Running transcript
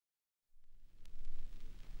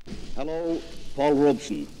Hello,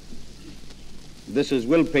 PaulRobeson. This is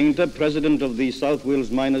Will Paynter, President of the South Wales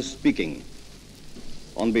Miners, speaking.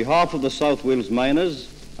 On behalf of the South Wales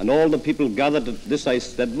Miners and all the people gathered at this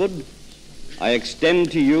Eisteddfod, I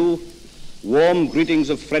extend to you warm greetings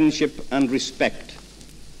of friendship and respect.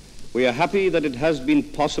 We are happy that it has been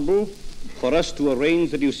possible for us to arrange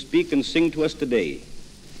that you speak and sing to us today.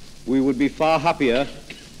 We would be far happier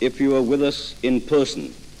if you were with us in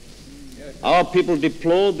person. Our people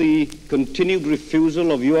deplore the continued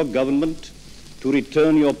refusal of your government to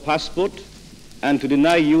return your passport and to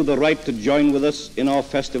deny you the right to join with us in our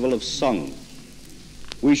festival of song.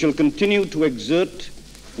 We shall continue to exert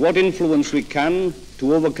what influence we can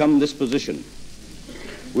to overcome this position.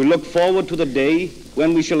 We look forward to the day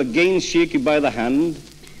when we shall again shake you by the hand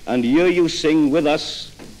and hear you sing with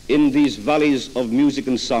us in these valleys of music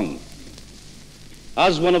and song.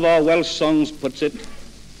 As one of our Welsh songs puts it,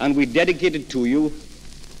 and we dedicate it to you,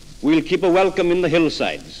 we'll keep a welcome in the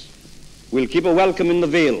hillsides. We'll keep a welcome in the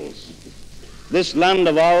vales. This land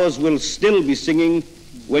of ours will still be singing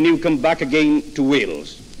when you come back again to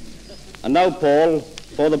Wales. And now, Paul,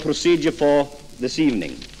 for the procedure for this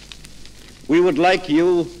evening. We would like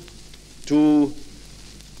you to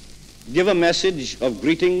give a message of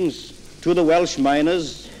greetings to the Welsh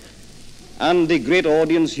miners and the great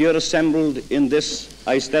audience here assembled in this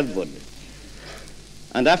Eisteddfod.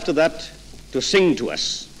 And after that, to sing to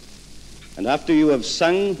us. And after you have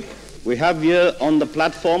sung, we have here on the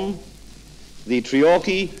platform the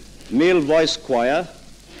Treorchy Male Voice Choir,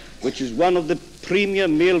 which is one of the premier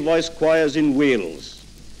male voice choirs in Wales.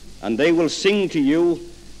 And they will sing to you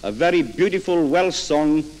a very beautiful Welsh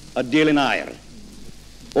song, A Dalyn Aur.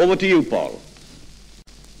 Over to you, Paul.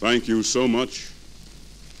 Thank you so much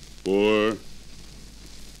for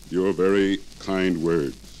your very kind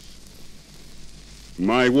words.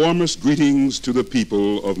 My warmest greetings to the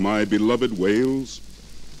people of my beloved Wales,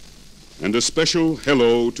 and a special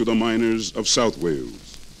hello to the miners of South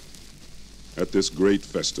Wales at this great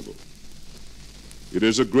festival. It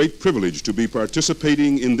is a great privilege to be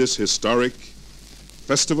participating in this historic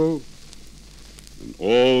festival, and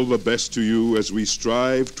all the best to you as we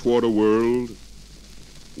strive toward a world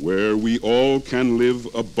where we all can live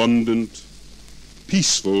abundant,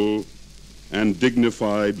 peaceful, and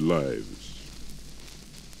dignified lives.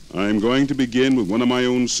 I'm going to begin with one of my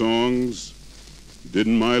own songs,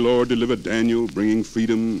 Didn't My Lord Deliver Daniel, bringing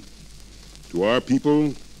freedom to our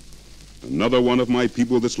people? Another one of my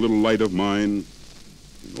people, this little light of mine,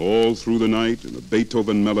 and all through the night, in a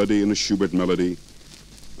Beethoven melody and a Schubert melody,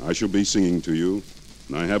 I shall be singing to you.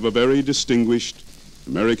 And I have a very distinguished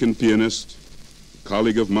American pianist, a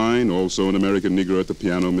colleague of mine, also an American Negro at the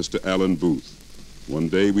piano, Mr. Alan Booth. One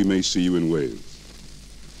day we may see you in Wales.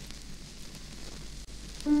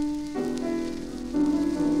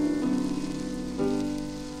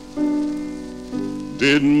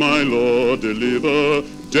 Did my Lord deliver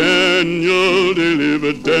Daniel,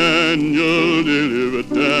 deliver Daniel, deliver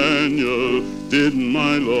Daniel? Did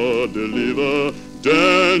my Lord deliver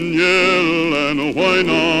Daniel, and why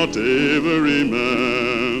not every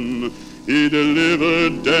man? He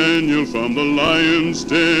delivered Daniel from the lion's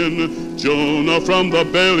den, Jonah from the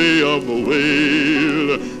belly of the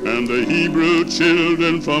whale, and the Hebrew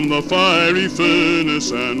children from the fiery furnace,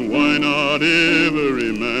 and why not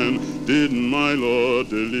every man? Did my Lord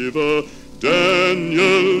deliver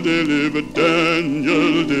Daniel, deliver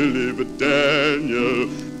Daniel, deliver Daniel?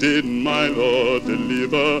 Did my Lord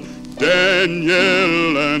deliver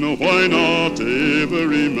Daniel, and why not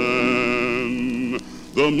every man?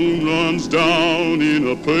 The moon runs down in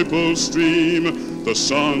a purple stream, the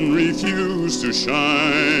sun refused to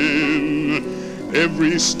shine.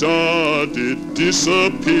 Every star did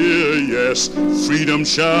disappear, yes, freedom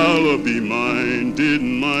shall be mine. Did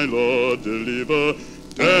my Lord deliver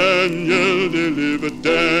Daniel, deliver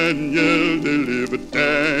Daniel, deliver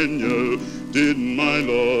Daniel? Did my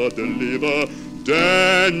Lord deliver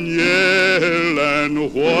Daniel,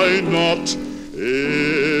 and why not